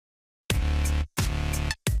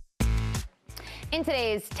In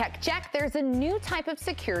today's Tech Check, there's a new type of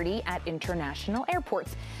security at international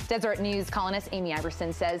airports. Deseret News columnist Amy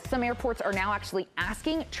Iverson says some airports are now actually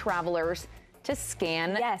asking travelers to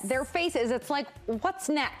scan their faces. It's like, what's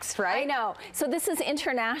next, right? I know. So this is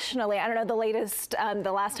internationally. I don't know the latest,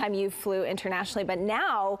 the last time you flew internationally, but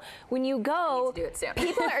now when you go, do it soon.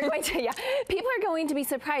 people are going to, people are going to be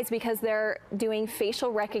surprised because they're doing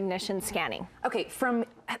facial recognition scanning. Okay,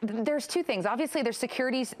 there's two things. Obviously, their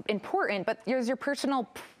security's important, but there's your personal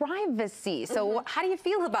privacy. So how do you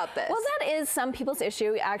feel about this? Well, that is some people's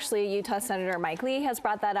issue. Actually, Utah Senator Mike Lee has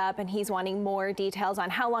brought that up, and he's wanting more details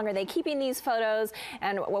on how long are they keeping these photos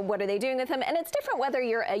and what are they doing with them. And it's different whether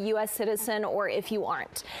you're a U.S. citizen or if you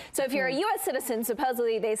aren't. So if you're a U.S. citizen,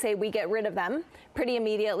 supposedly they say we get rid of them pretty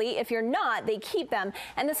immediately. If you're not, they keep them.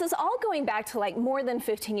 And this is all going back to like more than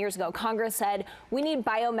 15 years ago. Congress said we need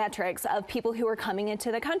biometrics of people who are coming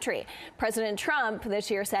into the country. President Trump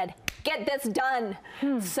this year said, get this done.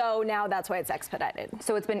 So now that's why it's expedited.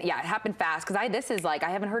 So it's been, it happened fast. Because this is like, I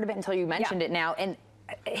haven't heard of it until you mentioned it now. And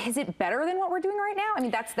is it better than what we're doing right now? I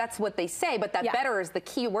mean, that's what they say, but that better is the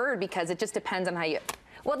key word because it just depends on how you...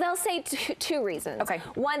 Well, they'll say two reasons. Okay.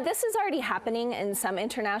 One, this is already happening in some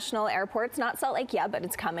international airports, not Salt Lake yet, but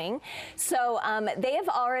it's coming. So they have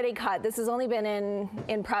already caught, this has only been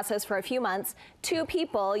in process for a few months, 2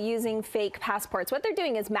 people using fake passports. What they're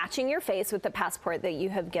doing is matching your face with the passport that you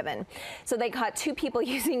have given. So they caught 2 people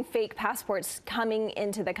using fake passports coming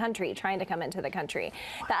into the country, trying to come into the country.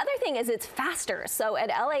 The other thing is it's faster. So at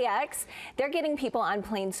LAX, they're getting people on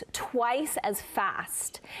planes twice as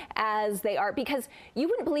fast as they are, because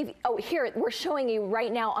you wouldn't believe, oh, here, we're showing you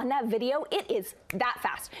right now on that video, it is that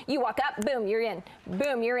fast. You walk up, boom, you're in.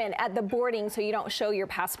 Boom, you're in at the boarding, so you don't show your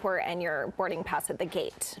passport and your boarding pass at the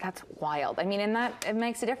gate. That's wild. I mean, and it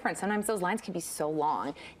makes a difference. Sometimes those lines can be so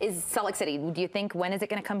long. Is Salt Lake City, do you think, when is it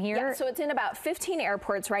going to come here? Yeah, so it's in about 15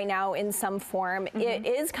 airports right now in some form. It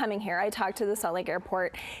is coming here. I talked to the Salt Lake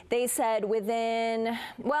airport. They said within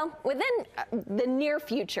the near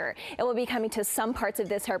future, it will be coming to some parts of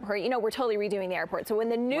this airport. You know, we're totally redoing the airport. So when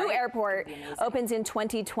the new airport opens in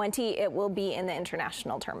 2020, it will be in the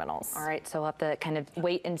international terminals. All right, so we'll have to kind of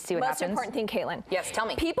wait and see what happens. Most important thing, Caitlin. Yes, tell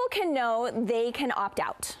me. People can know they can opt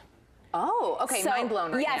out. Oh, okay, mind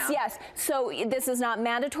blown right now. Yes. So this is not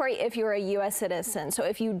mandatory if you're a U.S. citizen. So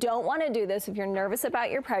if you don't want to do this, if you're nervous about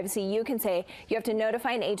your privacy, you can say, you have to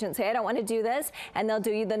notify an agent, say, I don't want to do this, and they'll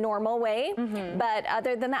do you the normal way. But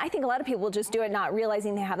other than that, I think a lot of people will just do it not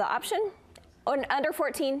realizing they have the option. Under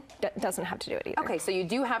 14 doesn't have to do it either. Okay, so you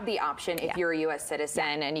do have the option if you're a U.S.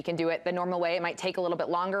 citizen, and you can do it the normal way. It might take a little bit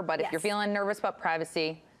longer, but if you're feeling nervous about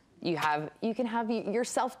privacy, you can have your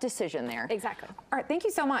self-decision there. Exactly. All right, thank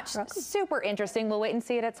you so much. Super interesting. We'll wait and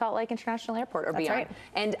see it at Salt Lake International Airport or beyond. Right.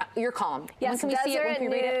 And your column. Yes,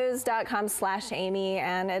 DeseretNews.com/Amy,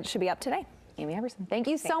 and it should be up today. Amy Iverson, thank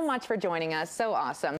you so much for joining us. So awesome.